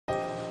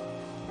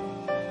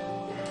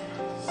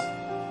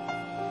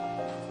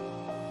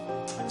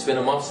It's been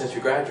a month since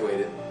we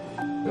graduated.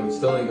 And we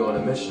still ain't going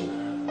on a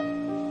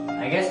mission.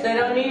 I guess they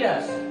don't need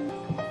us.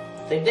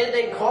 If they did,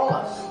 they'd call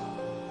us.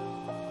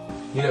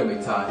 You know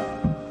me, Ty.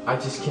 I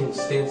just can't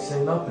stand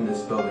sitting up in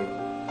this building.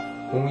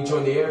 When we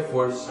joined the Air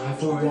Force, I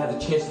thought we had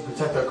the chance to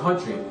protect our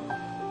country.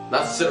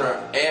 Not to sit on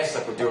our ass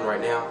like we're doing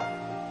right now.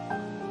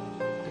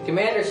 The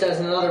commander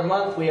says in another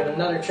month we have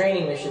another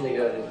training mission to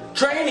go to.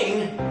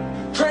 Training?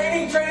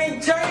 Training!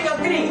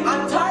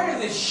 I'm tired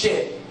of this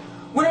shit.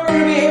 We're never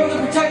gonna be able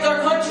to protect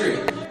our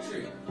country.